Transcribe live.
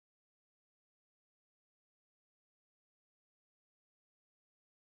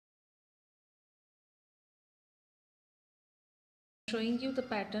showing you the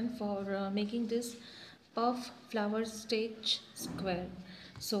pattern for making this puff flower stitch square.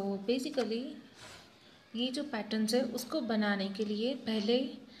 So basically ये जो patterns है उसको बनाने के लिए पहले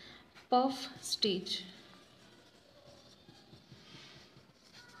पफ स्टिच,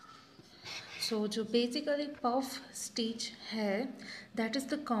 सो जो बेसिकली पफ स्टिच है that is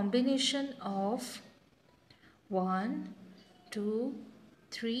the combination of 1 2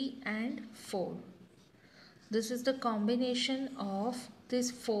 3 and 4. This is the combination of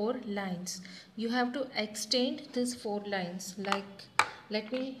these 4 lines. You have to extend these 4 lines. Like,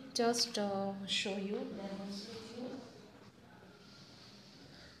 let me just show you.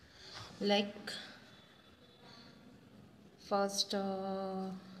 Like, first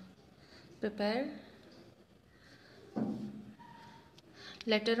prepare.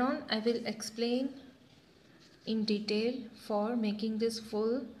 Later on I will explain in detail for making this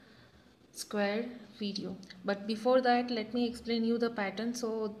full square video, but before that let me explain you the pattern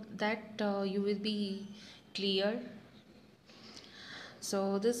so that you will be clear.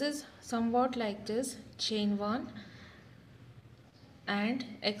 So this is somewhat like this: chain 1 and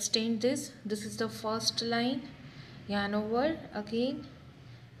extend this is the first line, yarn over, again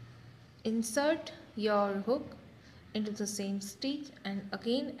insert your hook into the same stitch and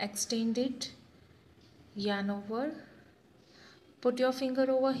again extend it, yarn over, put your finger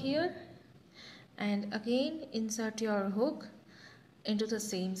over here and again insert your hook into the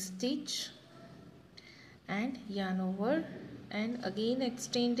same stitch and yarn over and again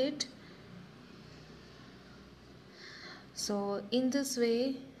extend it. So in this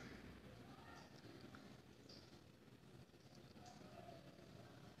way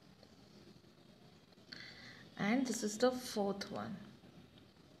and this is the fourth one.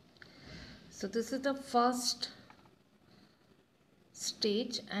 So this is the first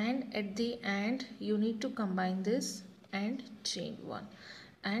stitch and at the end you need to combine this and chain 1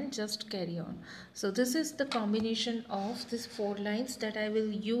 and just carry on. So this is the combination of these 4 lines that I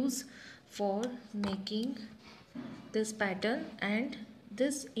will use for making this pattern, and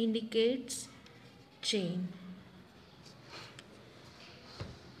this indicates chain.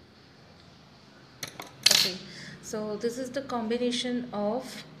 Okay, so this is the combination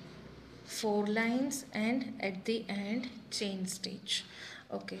of 4 lines and at the end chain stitch.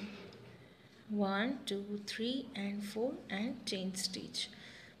 Okay, 1 2 3 and 4 and chain stitch.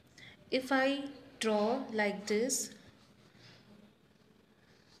 If I draw like this,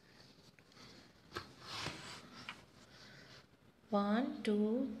 one,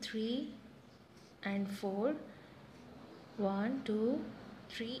 two, three, and 4, 1 2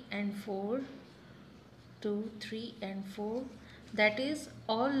 3 and 4, 2 3 and 4, that is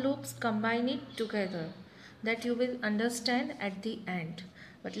all loops combine it together, that you will understand at the end.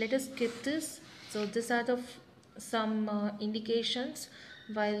 But let us skip this. So these are the some indications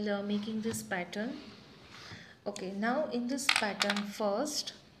while making this pattern. Okay, now in this pattern,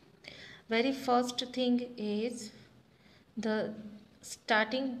 very first thing is the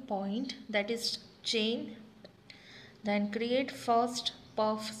starting point, that is chain, then create first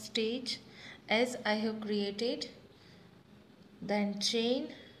puff stitch as I have created, then chain,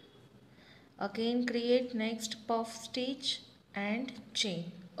 again create next puff stitch and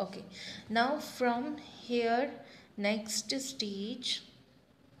chain. Okay, now from here next stitch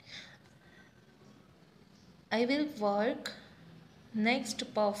I will work next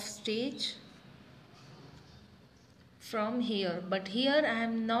puff stitch from here, but here I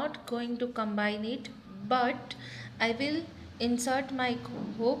am not going to combine it, but I will insert my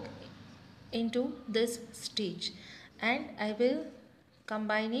hook into this stitch and I will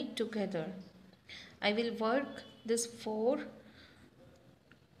combine it together. I will work this 4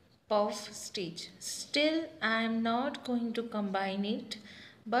 puff stitch. Still I am not going to combine it,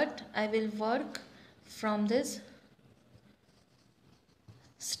 but I will work from this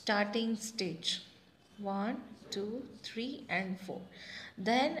starting stitch, 1 2 3 and 4.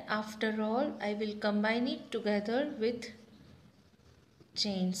 Then after all I will combine it together with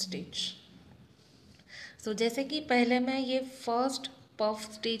chain stitch. So जैसे कि पहले मैं ये first puff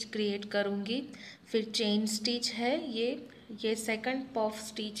stitch create करूँगी, फिर chain stitch है, ये second puff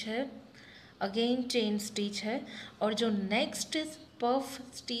stitch है, अगेन चेन स्टिच है, और जो नेक्स्ट पफ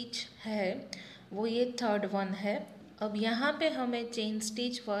स्टिच है वो ये थर्ड वन है. अब यहाँ पे हमें चेन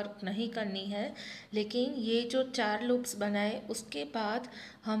स्टिच वर्क नहीं करनी है, लेकिन ये जो 4 लूप्स बनाए उसके बाद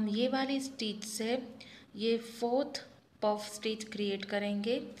हम ये वाली स्टिच से ये फोर्थ पफ स्टिच क्रिएट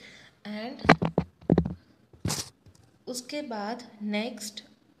करेंगे एंड उसके बाद नेक्स्ट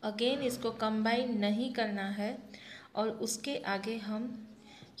अगेन इसको कंबाइन नहीं करना है और उसके आगे हम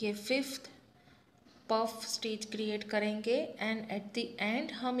ये फिफ्थ पफ स्टिच क्रिएट करेंगे एंड एट द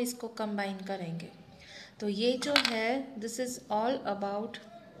एंड हम इसको कंबाइन करेंगे। तो ये जो है this is all about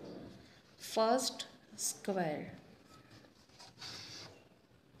first square.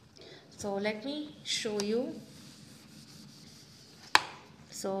 So let me show you.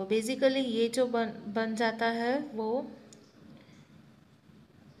 So basically ये जो बन जाता है वो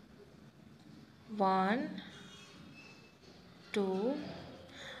 1 2।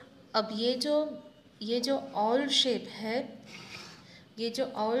 अब ये जो ऑल शेप है, ये जो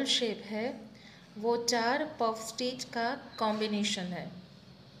ऑल शेप है वो 4 पफ स्टिच का कॉम्बिनेशन है।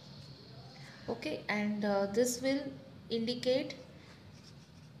 Okay, and this will indicate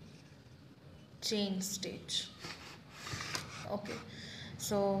chain stitch. Okay,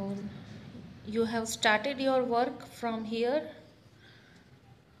 so you have started your work from here.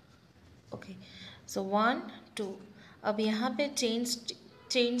 Okay, so 1 2। अब यहाँ पे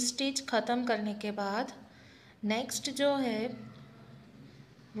चेन स्टिच ख़त्म करने के बाद नेक्स्ट जो है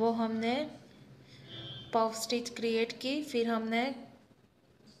वो हमने पफ स्टिच क्रिएट की, फिर हमने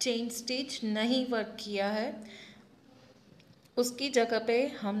चेन स्टिच नहीं वर्क किया है, उसकी जगह पे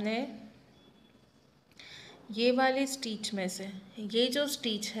हमने ये वाली स्टिच में से ये जो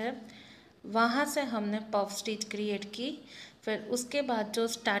स्टिच है वहाँ से हमने पफ स्टिच क्रिएट की। फिर उसके बाद जो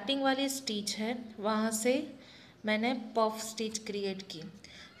स्टार्टिंग वाली स्टिच है वहाँ से मैंने पफ स्टिच क्रिएट की।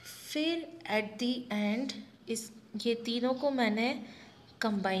 फिर एट दी एंड ये तीनों को मैंने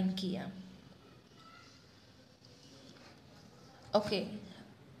कंबाइन किया। ओके,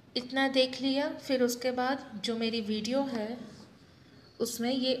 इतना देख लिया। फिर उसके बाद जो मेरी वीडियो है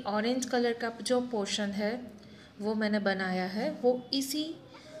उसमें ये ऑरेंज कलर का जो पोर्शन है वो मैंने बनाया है, वो इसी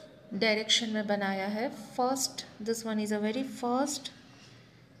डायरेक्शन में बनाया है। First, this one is a very first,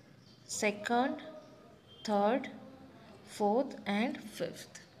 second, third, fourth and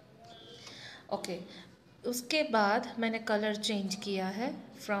fifth. Okay, उसके बाद मैंने कलर चेंज किया है।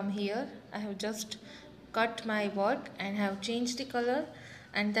 From here I have just cut my work and have changed the color,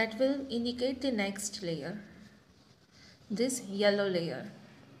 and that will indicate the next layer, this yellow layer.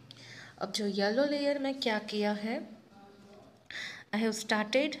 अब जो yellow layer में क्या किया है, I have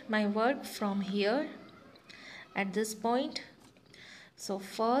started my work from here at this point. So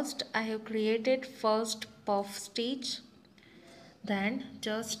first I have created first puff stitch, then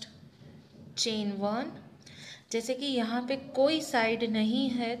just chain 1। जैसे कि यहाँ पे कोई साइड नहीं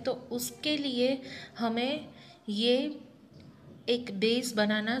है तो उसके लिए हमें ये एक बेस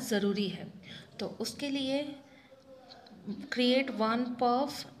बनाना ज़रूरी है। तो उसके लिए create one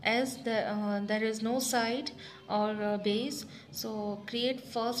puff as there is no side or base, so create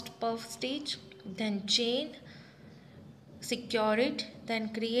first puff stitch, then chain, secure it, then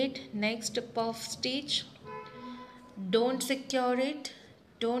create next puff stitch, don't secure it,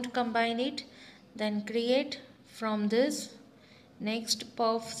 don't combine it, then create from this next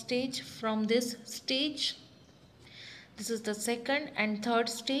puff stitch from this stitch. This is the second and third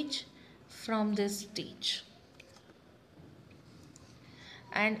stitch from this stitch,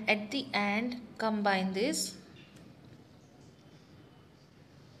 and at the end combine this.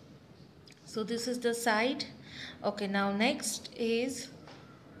 So this is the side. Okay, now next is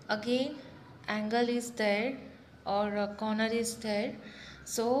again angle is there or a corner is there.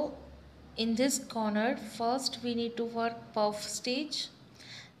 So in this corner first we need to work puff stitch,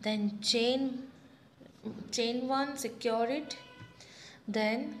 then chain 1, secure it,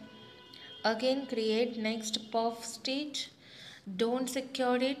 then again create next puff stitch, don't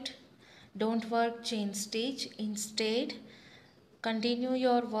secure it, don't work chain stitch, instead continue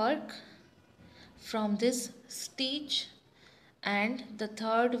your work from this stitch, and the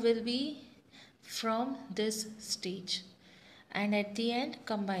third will be from this stitch, and at the end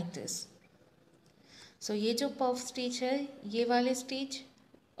combine this. So ये जो puff stitch है ये वाले stitch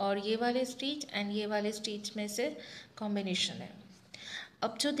और ये वाले stitch and ये वाले स्टिच में से कॉम्बिनेशन है।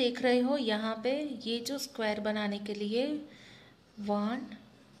 अब जो देख रहे हो यहाँ पे ये जो स्क्वायर बनाने के लिए 1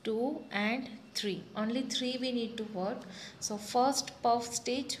 2 and 3, only 3 we need to work. So first puff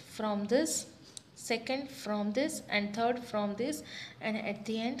stitch from this, second from this and third from this, and at the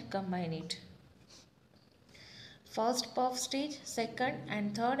end combine it. First puff stitch, second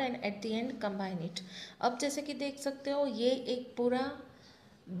and third, and at the end combine it. अब जैसे कि देख सकते हो ये एक पूरा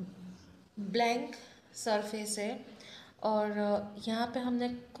blank surface है और यहाँ पे हमने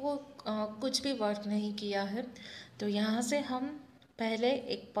कुछ भी वर्क नहीं किया है। तो यहाँ से हम पहले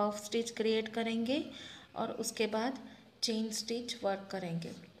एक पफ स्टिच क्रिएट करेंगे और उसके बाद चेन स्टिच वर्क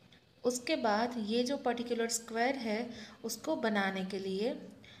करेंगे। उसके बाद ये जो पर्टिकुलर स्क्वायर है उसको बनाने के लिए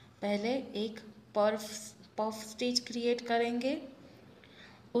पहले एक पफ स्टिच क्रिएट करेंगे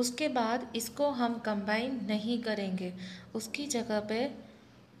उसके बाद इसको हम कंबाइन नहीं करेंगे, उसकी जगह पे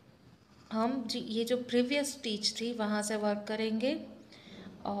हम ये जो प्रीवियस स्टिच थी वहाँ से वर्क करेंगे,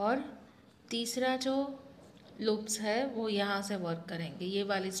 और तीसरा जो लूप्स है वो यहाँ से वर्क करेंगे, ये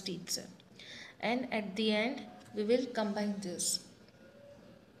वाली स्टिच से, and at the end we will combine this.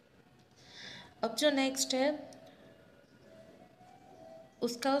 अब जो नेक्स्ट है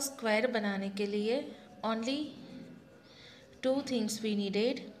उसका स्क्वायर बनाने के लिए only two things we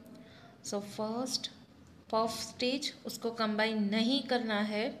needed. So first puff stitch, उसको कंबाइन नहीं करना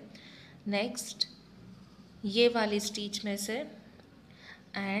है नेक्स्ट ये वाली स्टिच में से,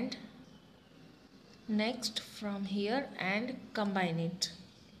 and next from here and combine it.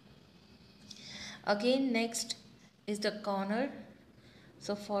 Again next is the corner.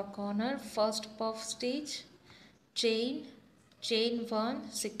 So for corner, first puff stitch, chain 1,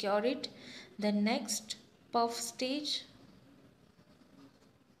 secure it, then next puff stitch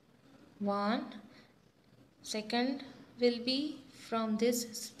 1, second will be from this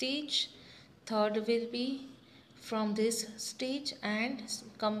stitch, third will be from this stitch, and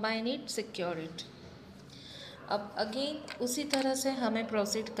combine it, secure it. अब again उसी तरह से हमें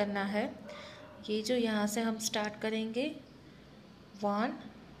proceed करना है। ये जो यहाँ से हम स्टार्ट करेंगे 1,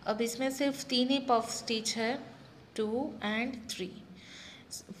 अब इसमें सिर्फ 3 ही पफ स्टिच है, 2 एंड 3।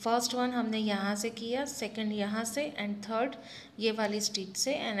 फर्स्ट वन हमने यहाँ से किया, सेकंड यहाँ से, एंड थर्ड ये वाली स्टिच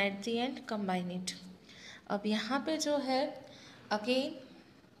से, and at the end combine it. अब यहाँ पे जो है again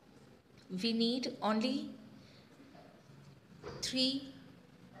we need only 3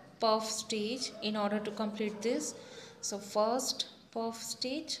 puff stitch in order to complete this. So first puff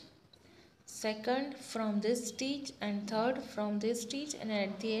stitch, second from this stitch, and third from this stitch, and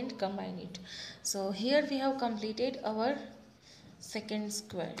at the end combine it. So here we have completed our second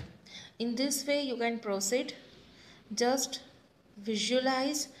square. In this way you can proceed. Just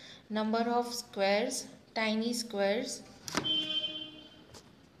visualize number of squares, tiny squares.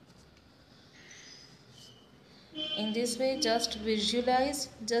 In this way just visualize,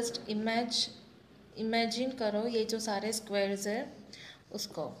 just imagine करो ये जो सारे squares है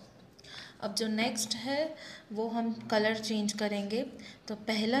उसको। अब जो next है वो हम कलर चेंज करेंगे। तो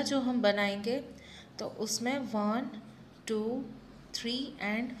पहला जो हम बनाएंगे तो उसमें 1 2 3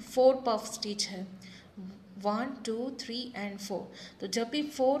 एंड 4 पफ स्टिच है, 1 2 3 एंड 4। तो जब भी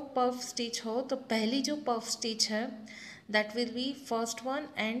 4 पफ स्टिच हो तो पहली जो पफ स्टिच है that will be first one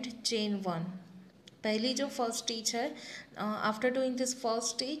and chain 1। पहली जो फर्स्ट स्टिच है, after doing this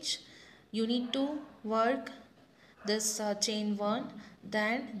first stitch you need to work this chain 1,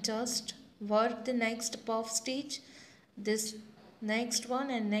 then just work the next puff stitch, this next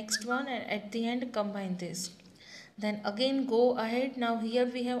one and next one, and at the end combine this. Then again go ahead. Now here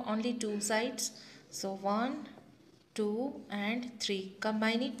we have only 2 sides, so 1 2 and 3,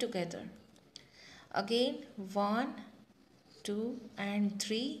 combine it together. Again 1 2 and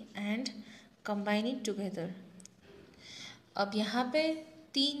 3 and combine it together. अब यहाँ पे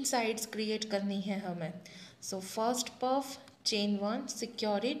 3 sides create करनी है हमें। So first puff chain 1,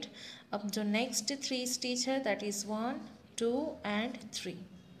 secure it. अब जो next 3 stitch है that is 1 2 and 3।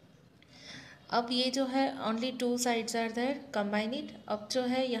 अब ये जो है only 2 sides are there, combine it. अब जो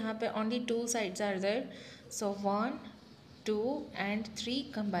है यहाँ पे only 2 sides are there, so 1 2 and 3,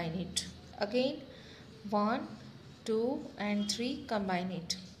 combine it. Again 1 2 and 3, combine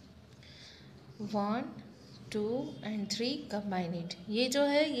it, 1 2 and 3, combine it. ये जो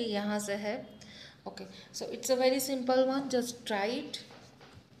है ये यहाँ से है। Okay, so it's a very simple one, just try it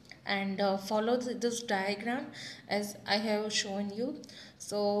and follow this diagram as I have shown you.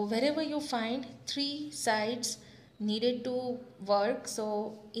 So wherever you find 3 sides needed to work, so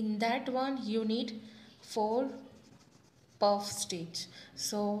in that one you need 4 puff stitch.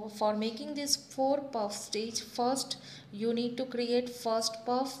 So for making this 4 puff stitch, first you need to create first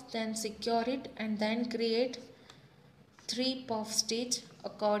puff, then secure it, and then create 3 puff stitch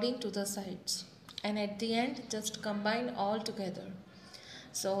according to the sides, and at the end just combine all together.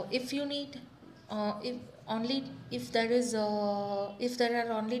 So if you need if there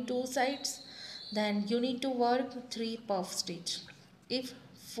are only 2 sides, then you need to work 3 puff stitch. If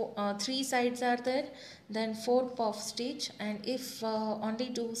 3 sides are there, then 4 puff stitch, and if only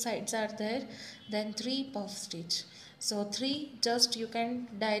 2 sides are there, then 3 puff stitch. So 3 just you can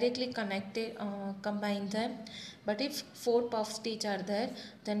directly connect it, combine them. But if 4 puff stitch are there,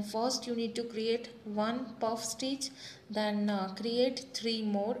 then first you need to create 1 puff stitch, then create 3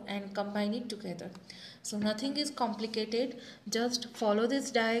 more and combine it together. So nothing is complicated, just follow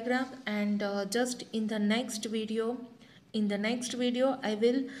this diagram, and just in the next video I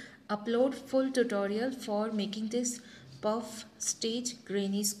will upload full tutorial for making this puff stitch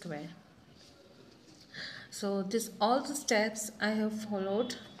granny square. So this all the steps I have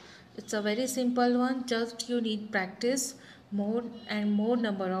followed. It's a very simple one, just you need practice more and more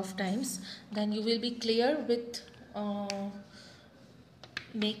number of times, then you will be clear with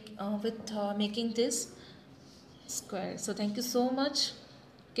making this square. So thank you so much,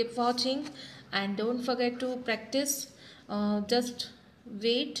 keep watching and don't forget to practice. Just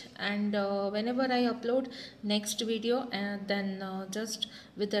wait, and whenever I upload next video, and then just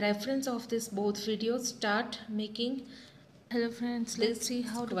with the reference of this both videos start making. Hello friends, let's see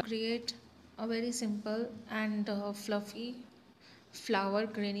how to create a very simple and fluffy flower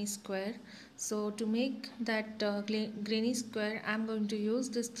granny square. So to make that granny square, I'm going to use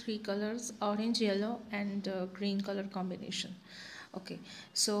these three colors, orange, yellow and green color combination. Okay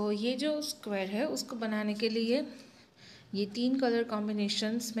so ये जो square है उसको बनाने के लिए ये तीन colour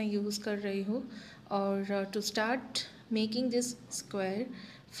combinations मैं यूज़ कर रही हूँ. और to start making this square,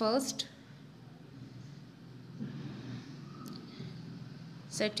 first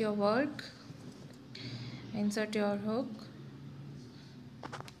set your work, insert your hook.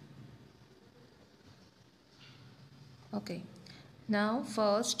 Okay, now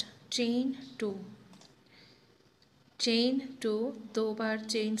first chain 2, दो बार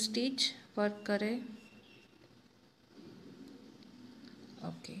चेन स्टिच वर्क करें.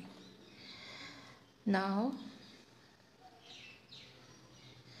 Okay, now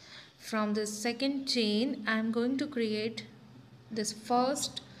from the second chain I am going to create this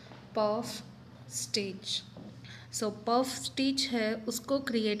first puff stitch. So puff stitch है उसको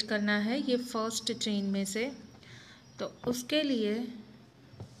create करना है ये first chain में से. तो उसके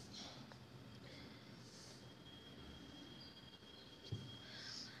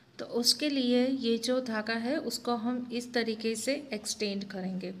लिए ये जो धागा है उसको हम इस तरीके से एक्सटेंड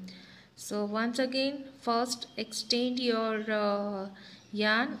करेंगे. So once again first extend your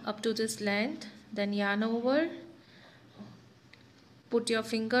yarn up to this length, then yarn over, put your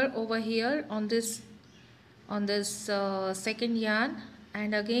finger over here on this second yarn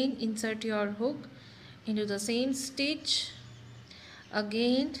and again insert your hook into the same stitch.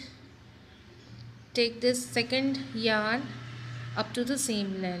 Again take this second yarn up to the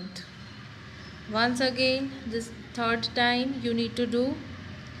same length. Once again this third time you need to do,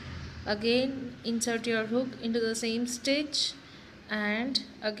 again insert your hook into the same stitch and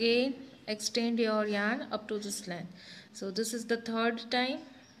again extend your yarn up to this length. So this is the third time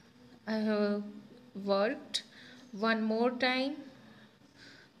I have worked. One more time,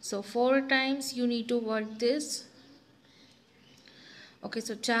 so 4 times you need to work this. Okay,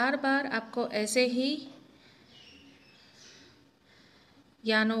 so 4 बार आपको ऐसे ही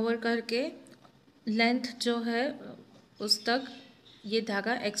yarn over करके length जो है उस तक ये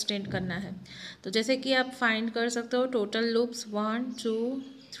धागा extend करना है. तो जैसे कि आप फाइंड कर सकते हो total loops 1 2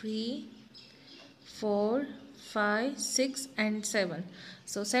 3 4 5 6 and 7.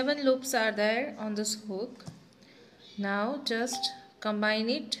 So 7 loops are there on this hook. Now just combine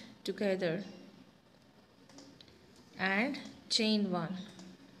it together and chain 1.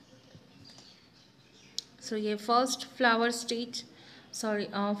 So ये first flower stitch,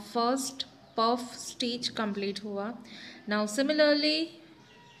 first puff stitch complete हुआ. Now similarly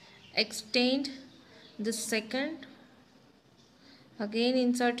extend the second, again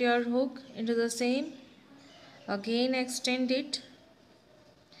insert your hook into the same, again extend it,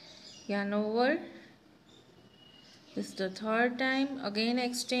 yarn over. This is the third time, again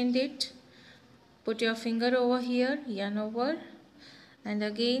extend it, put your finger over here, yarn over and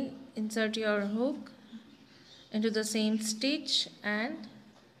again insert your hook into the same stitch and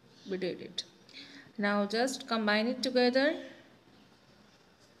we did it. Now just combine it together,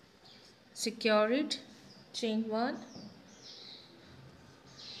 secure it, chain 1.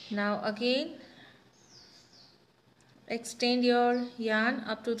 Now again extend your yarn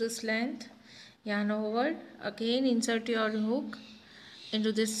up to this length, yarn over, again insert your hook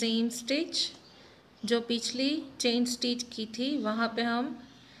into the same stitch. जो पिछली chain stitch की थी वहाँ पे हम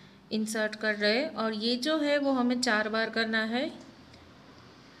insert कर रहे हैं और ये जो है वो हमें 4 बार करना है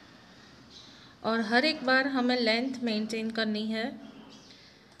और हर एक बार हमें लेंथ मेंटेन करनी है.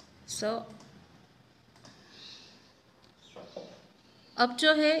 सो अब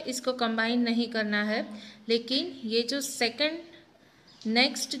जो है इसको कंबाइन नहीं करना है, लेकिन ये जो सेकंड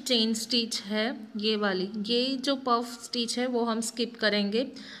नेक्स्ट चेन स्टिच है ये वाली, ये जो पफ स्टिच है वो हम स्किप करेंगे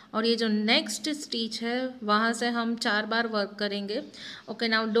और ये जो नेक्स्ट स्टिच है वहाँ से हम 4 बार वर्क करेंगे. Okay,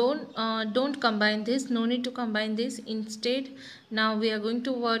 now don't combine this, no need to combine this. Instead now we are going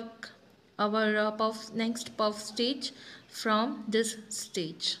to work our next puff stitch from this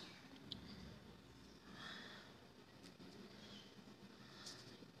stitch.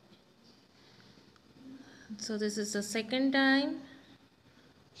 So this is the second time,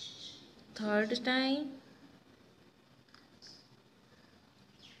 third time,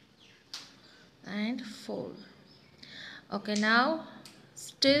 and four. Okay, now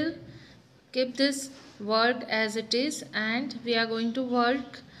still keep this work as it is, and we are going to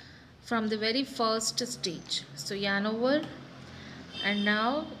work from the very first stitch. So yarn over, and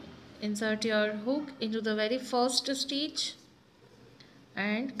now insert your hook into the very first stitch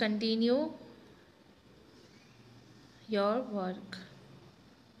and continue your work.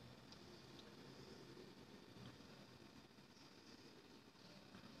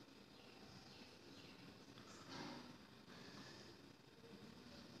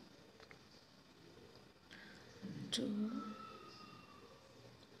 Two,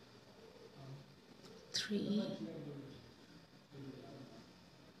 three,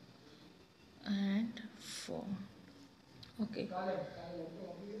 and four. Okay,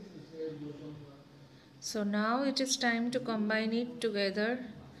 so now it is time to combine it together.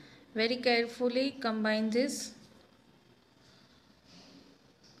 Very carefully combine this.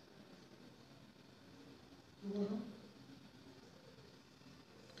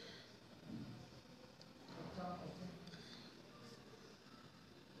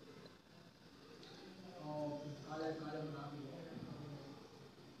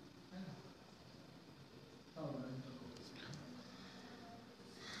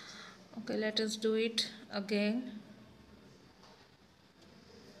 Okay, let us do it again.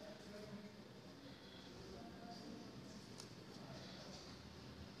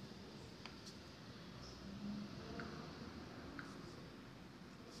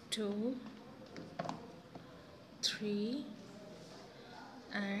 Two, three,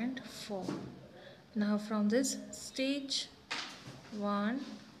 and four. Now from this stitch, one,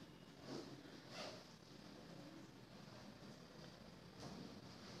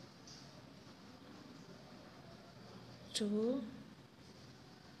 two,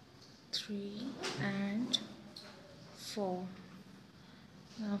 three, and four.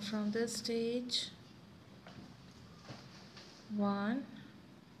 Now from this stitch, one,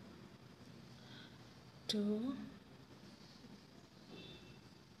 two,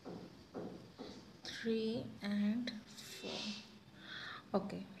 three, and four.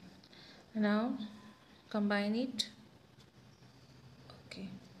 Okay, now combine it. Okay,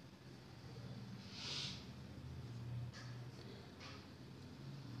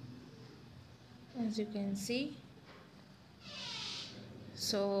 as you can see,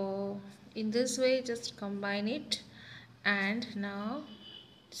 so in this way just combine it, and now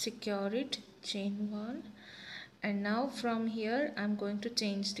secure it, chain one, and now from here I'm going to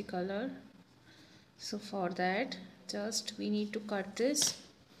change the color. So for that just we need to cut this